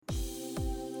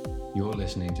You're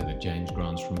listening to the James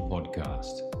Granstrom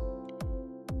podcast.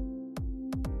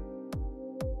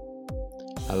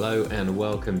 Hello and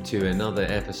welcome to another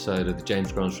episode of the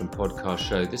James Granstrom podcast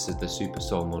show. This is the Super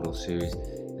Soul Model series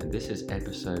and this is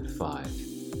episode 5.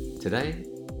 Today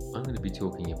I'm going to be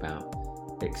talking about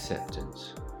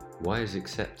acceptance. Why is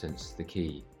acceptance the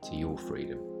key to your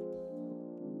freedom?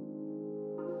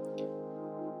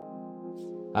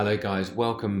 Hello guys,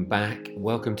 welcome back.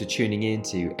 Welcome to tuning in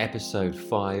to episode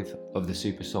 5 of the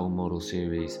Super Soul Model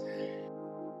series.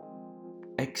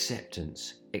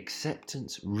 Acceptance.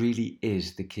 Acceptance really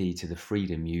is the key to the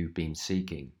freedom you've been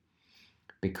seeking,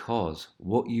 because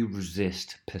what you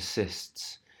resist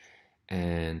persists.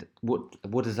 And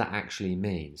what does that actually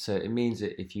mean? So it means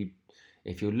that if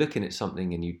you're looking at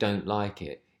something and you don't like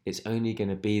it, it's only going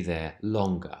to be there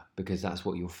longer because that's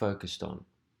what you're focused on.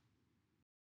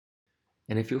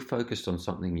 And if you're focused on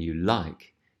something you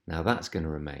like, now that's going to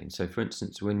remain. So for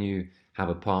instance, when you have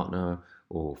a partner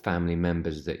or family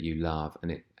members that you love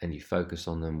and you focus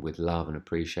on them with love and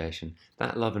appreciation,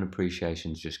 that love and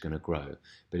appreciation is just going to grow.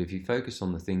 But if you focus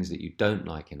on the things that you don't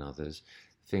like in others,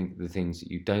 the things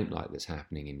that you don't like that's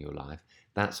happening in your life,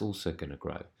 that's also going to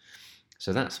grow.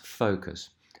 So that's focus.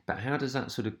 But how does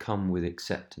that sort of come with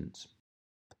acceptance?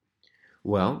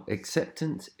 Well,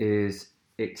 acceptance is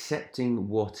accepting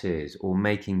what is, or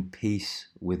making peace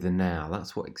with the now.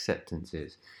 That's what acceptance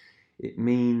is. It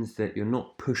means that you're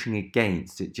not pushing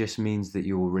against, it just means that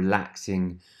you're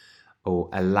relaxing or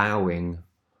allowing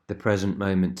the present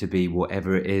moment to be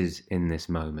whatever it is in this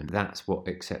moment. That's what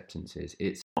acceptance is.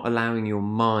 It's not allowing your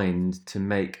mind to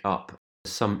make up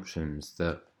assumptions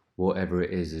that whatever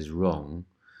it is wrong.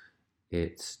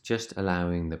 It's just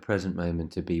allowing the present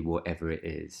moment to be whatever it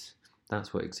is.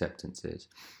 That's what acceptance is.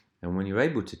 And when you're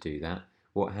able to do that,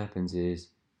 what happens is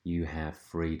you have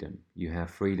freedom. You have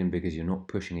freedom because you're not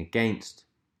pushing against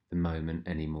the moment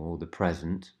anymore, the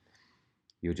present.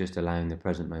 You're just allowing the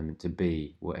present moment to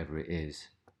be whatever it is.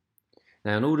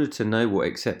 Now, in order to know what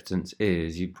acceptance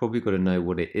is, you've probably got to know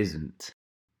what it isn't.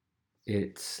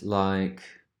 It's like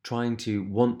trying to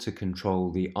want to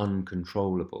control the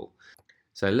uncontrollable.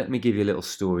 So let me give you a little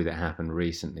story that happened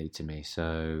recently to me.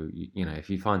 So, if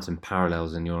you find some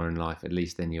parallels in your own life, at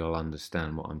least then you'll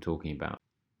understand what I'm talking about.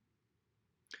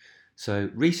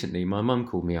 So recently my mum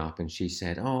called me up and she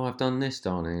said, "Oh, I've done this,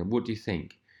 darling. What do you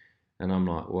think?" And I'm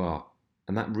like, "Well,"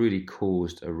 and that really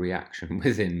caused a reaction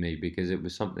within me because it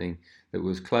was something that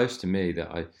was close to me that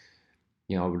I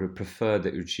would have preferred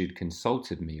that she'd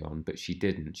consulted me on, but she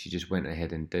didn't. She just went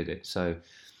ahead and did it. So,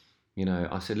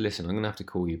 I said, "Listen, I'm going to have to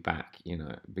call you back,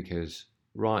 because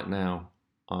right now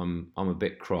I'm a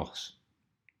bit cross."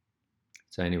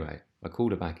 So anyway, I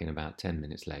called her back in about 10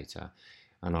 minutes later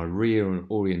and I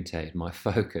reorientated my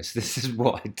focus. This is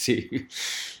what I do.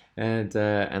 And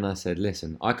I said,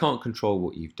 "Listen, I can't control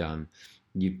what you've done.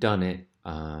 You've done it.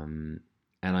 And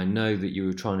I know that you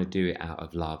were trying to do it out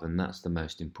of love, and that's the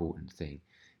most important thing.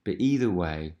 But either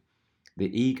way,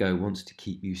 the ego wants to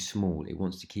keep you small. It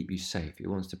wants to keep you safe. It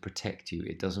wants to protect you.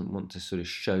 It doesn't want to sort of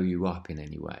show you up in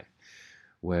any way.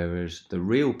 Whereas the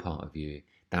real part of you,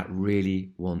 that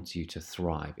really wants you to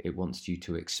thrive. It wants you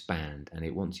to expand, and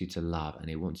it wants you to love, and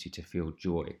it wants you to feel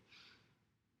joy.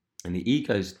 And the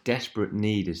ego's desperate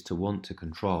need is to want to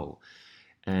control,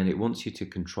 and it wants you to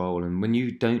control. And when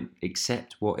you don't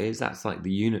accept what is, that's like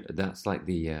the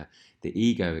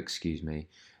ego,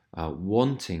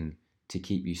 wanting to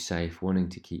keep you safe, wanting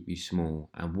to keep you small,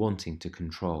 and wanting to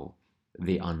control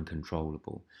the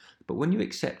uncontrollable. But when you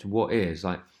accept what is,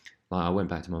 like I went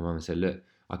back to my mum and said, "Look,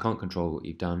 I can't control what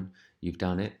you've done. You've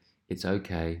done it. It's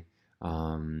okay.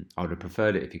 I would have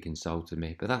preferred it if you consulted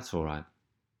me, but that's all right."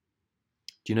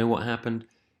 Do you know what happened?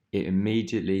 It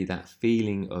immediately, that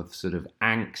feeling of sort of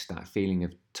angst, that feeling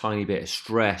of tiny bit of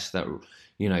stress that,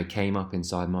 came up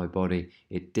inside my body,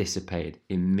 it dissipated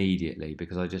immediately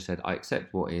because I just said, "I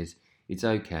accept what is. It's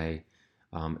okay.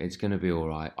 It's going to be all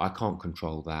right. I can't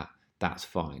control that. That's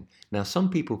fine." Now, some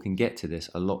people can get to this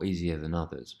a lot easier than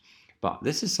others. But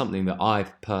this is something that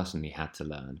I've personally had to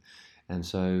learn. And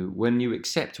so when you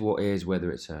accept what is,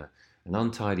 whether it's an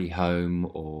untidy home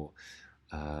or,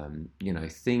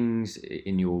 things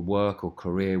in your work or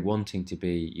career wanting to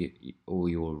be, or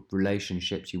your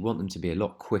relationships, you want them to be a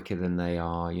lot quicker than they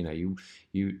are.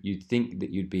 You'd think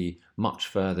that you'd be much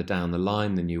further down the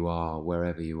line than you are,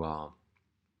 wherever you are.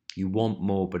 You want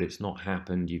more, but it's not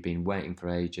happened. You've been waiting for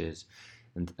ages,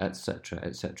 and etc.,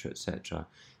 etc., etc.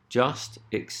 Just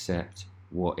accept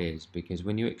what is, because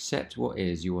when you accept what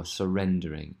is, you are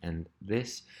surrendering, and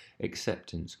this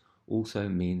acceptance also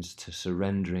means to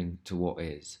surrendering to what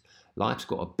is. Life's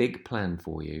got a big plan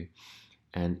for you,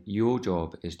 And your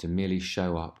job is to merely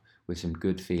show up with some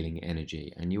good feeling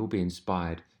energy, and you'll be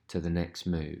inspired to the next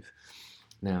move.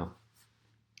 Now,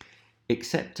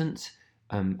 acceptance,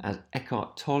 as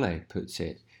Eckhart Tolle puts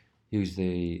it, who's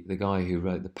the guy who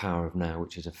wrote The Power of Now,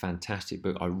 which is a fantastic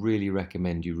book. I really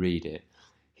recommend you read it.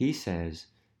 He says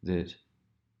that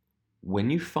when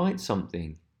you fight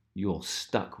something, you're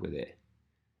stuck with it.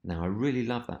 Now, I really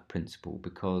love that principle,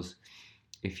 because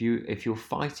if you're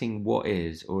fighting what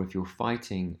is, or if you're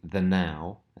fighting the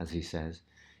now, as he says,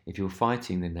 if you're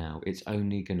fighting the now, it's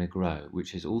only going to grow,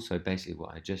 which is also basically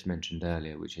what I just mentioned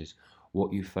earlier, which is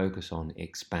what you focus on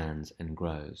expands and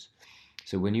grows.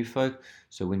 So when you fight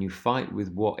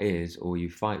with what is, or you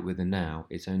fight with the now,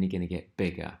 it's only going to get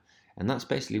bigger. And that's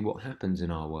basically what happens in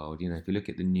our world. You know, if you look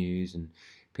at the news and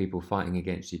people fighting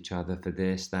against each other for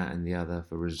this, that, and the other,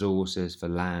 for resources, for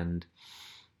land,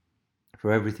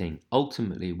 for everything.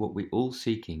 Ultimately, what we're all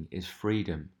seeking is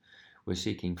freedom. We're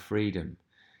seeking freedom.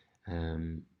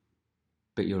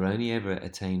 But you'll only ever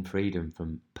attain freedom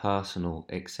from personal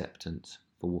acceptance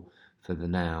for the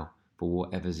now, for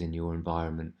whatever's in your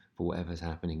environment, for whatever's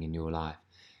happening in your life.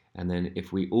 And then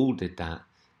if we all did that,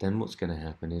 then what's going to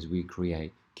happen is we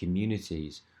create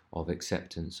communities of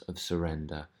acceptance, of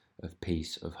surrender, of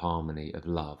peace, of harmony, of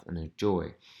love, and of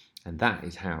joy. And that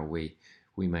is how we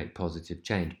make positive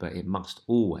change. But it must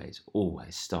always,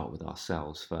 always start with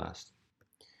ourselves first.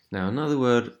 Now, another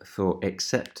word for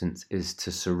acceptance is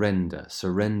to surrender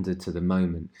to the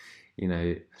moment. You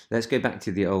know, let's go back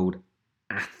to the old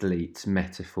athletes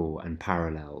metaphor and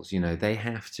parallels. You know,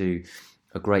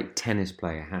 a great tennis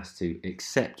player has to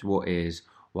accept what is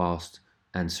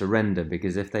and surrender,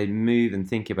 because if they move and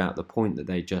think about the point that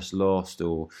they just lost,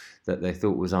 or that they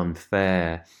thought was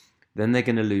unfair, then they're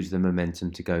going to lose the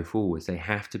momentum to go forwards. They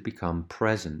have to become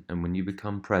present, and when you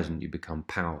become present, you become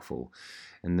powerful.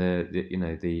 And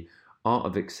the art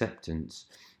of acceptance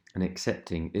and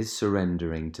accepting is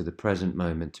surrendering to the present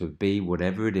moment, to be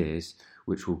whatever it is,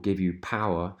 which will give you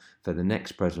power for the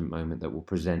next present moment that will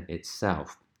present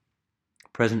itself.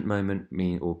 Present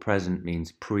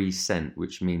means pre-sent,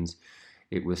 which means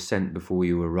it was sent before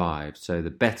you arrived. So the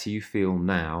better you feel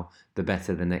now, the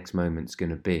better the next moment's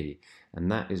going to be.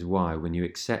 And that is why when you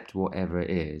accept whatever it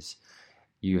is,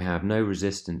 you have no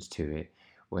resistance to it.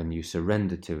 When you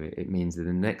surrender to it, it means that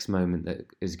the next moment that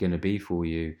is going to be for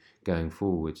you going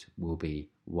forwards will be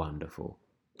wonderful.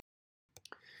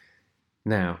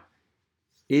 Now,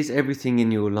 is everything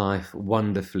in your life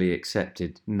wonderfully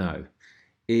accepted? No.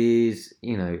 Is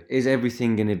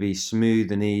everything going to be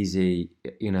smooth and easy,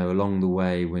 along the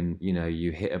way when,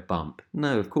 you hit a bump?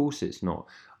 No, of course it's not.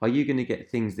 Are you going to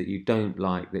get things that you don't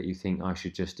like that you think I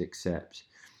should just accept?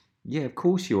 Yeah, of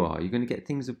course you are. You're going to get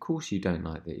things, of course, you don't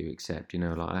like that you accept.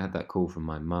 Like I had that call from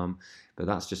my mum, but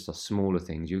that's just the smaller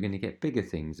things. You're going to get bigger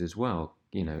things as well,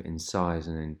 in size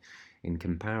and in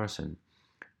comparison.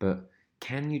 But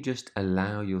can you just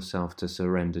allow yourself to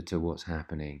surrender to what's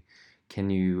happening? Can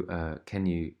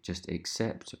you just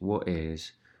accept what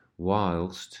is,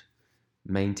 whilst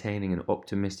maintaining an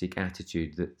optimistic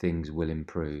attitude that things will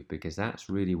improve? Because that's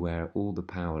really where all the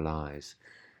power lies.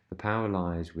 The power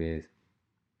lies with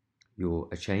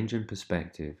a change in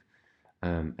perspective,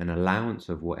 an allowance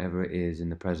of whatever it is in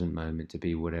the present moment to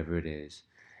be whatever it is,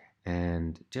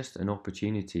 and just an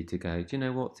opportunity to go, do you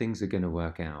know what, things are going to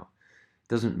work out. It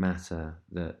doesn't matter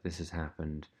that this has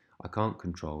happened. I can't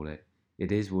control it.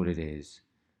 It is what it is,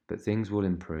 but things will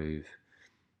improve.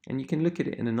 And you can look at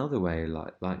it in another way,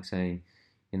 like saying,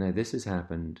 this has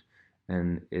happened,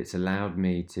 and it's allowed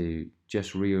me to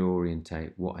just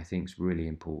reorientate what I think is really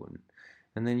important.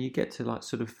 And then you get to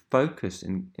sort of focus,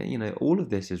 and all of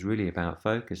this is really about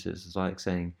focus. It's like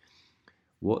saying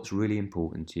what's really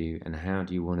important to you and how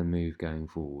do you want to move going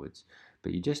forwards.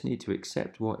 But you just need to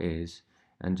accept what is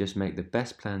and just make the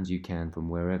best plans you can from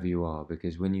wherever you are,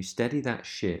 because when you steady that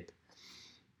ship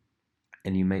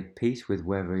and you make peace with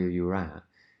wherever you're at,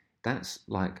 that's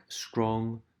like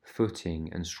strong footing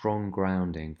and strong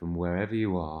grounding from wherever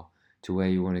you are to where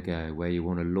you want to go, where you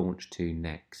want to launch to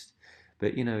next.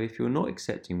 But if you're not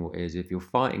accepting what is, if you're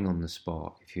fighting on the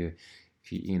spot, if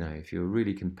you're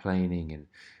really complaining and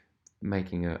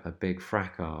making a big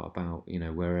fracas about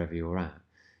wherever you're at,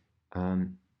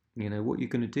 what you're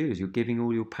going to do is you're giving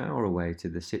all your power away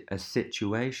to a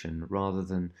situation, rather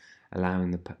than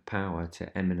allowing the power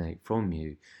to emanate from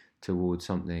you towards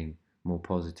something more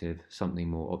positive, something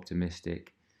more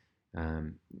optimistic.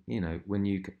 When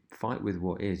you fight with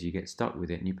what is, you get stuck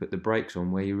with it and you put the brakes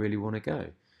on where you really want to go.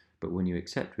 But when you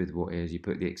accept with what is, you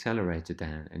put the accelerator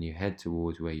down and you head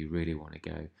towards where you really want to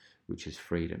go, which is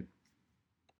freedom.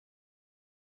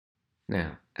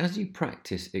 Now, as you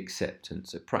practice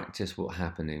acceptance, practice what's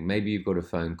happening, maybe you've got a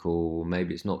phone call,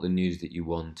 maybe it's not the news that you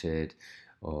wanted,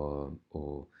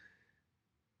 or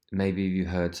maybe you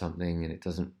heard something and it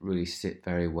doesn't really sit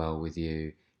very well with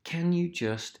you. Can you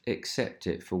just accept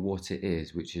it for what it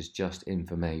is, which is just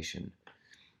information?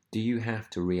 Do you have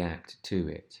to react to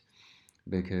it?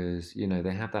 Because,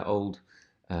 they have that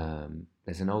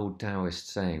there's an old Taoist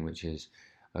saying, which is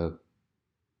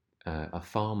a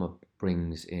farmer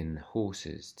brings in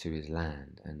horses to his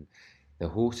land, and the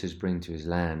horses bring to his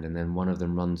land, and then one of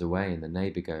them runs away, and the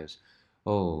neighbor goes,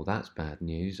 "Oh, that's bad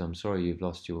news. I'm sorry you've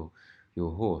lost your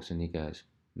horse." And he goes,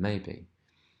 "Maybe."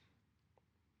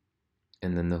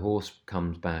 And then the horse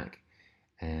comes back,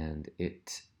 and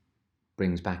it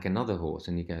brings back another horse,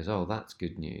 and he goes, "Oh, that's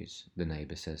good news," the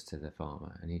neighbor says to the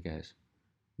farmer, and he goes,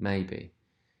 "Maybe."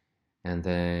 And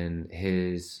then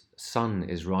his son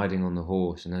is riding on the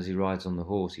horse, and as he rides on the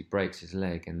horse, he breaks his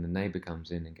leg, and the neighbor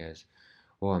comes in and goes,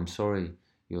 "Oh, I'm sorry,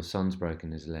 your son's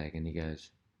broken his leg." And he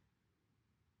goes,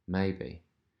 "Maybe."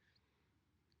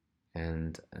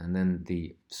 And then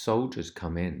the soldiers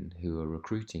come in who are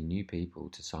recruiting new people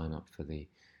to sign up for the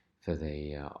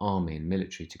army and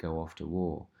military to go off to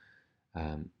war.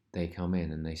 They come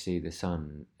in and they see the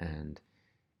son, and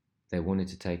they wanted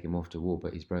to take him off to war,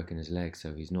 but he's broken his leg,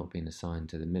 so he's not been assigned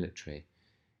to the military.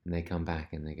 And they come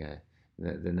back and they go,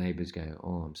 the neighbours go,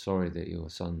 "Oh, I'm sorry that your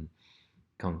son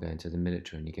can't go into the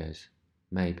military." And he goes,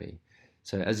 "Maybe."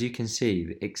 So as you can see,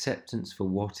 the acceptance for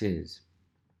what is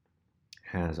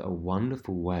has a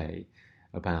wonderful way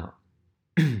about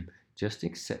just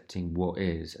accepting what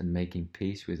is and making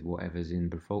peace with whatever's in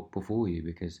before you,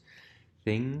 because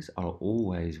things are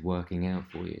always working out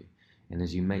for you. And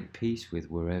as you make peace with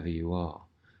wherever you are,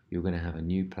 you're going to have a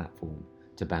new platform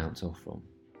to bounce off from.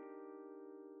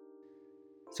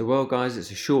 So, well, guys,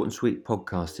 it's a short and sweet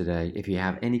podcast today. If you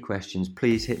have any questions,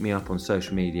 please hit me up on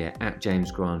social media at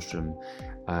James Granstrom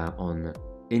on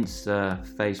Insta,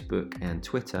 Facebook, and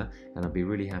Twitter, and I'll be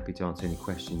really happy to answer any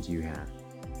questions you have.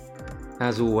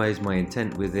 As always, my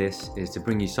intent with this is to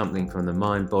bring you something from the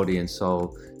mind, body, and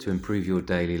soul to improve your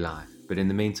daily life. But in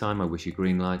the meantime, I wish you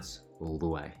green lights all the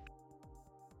way.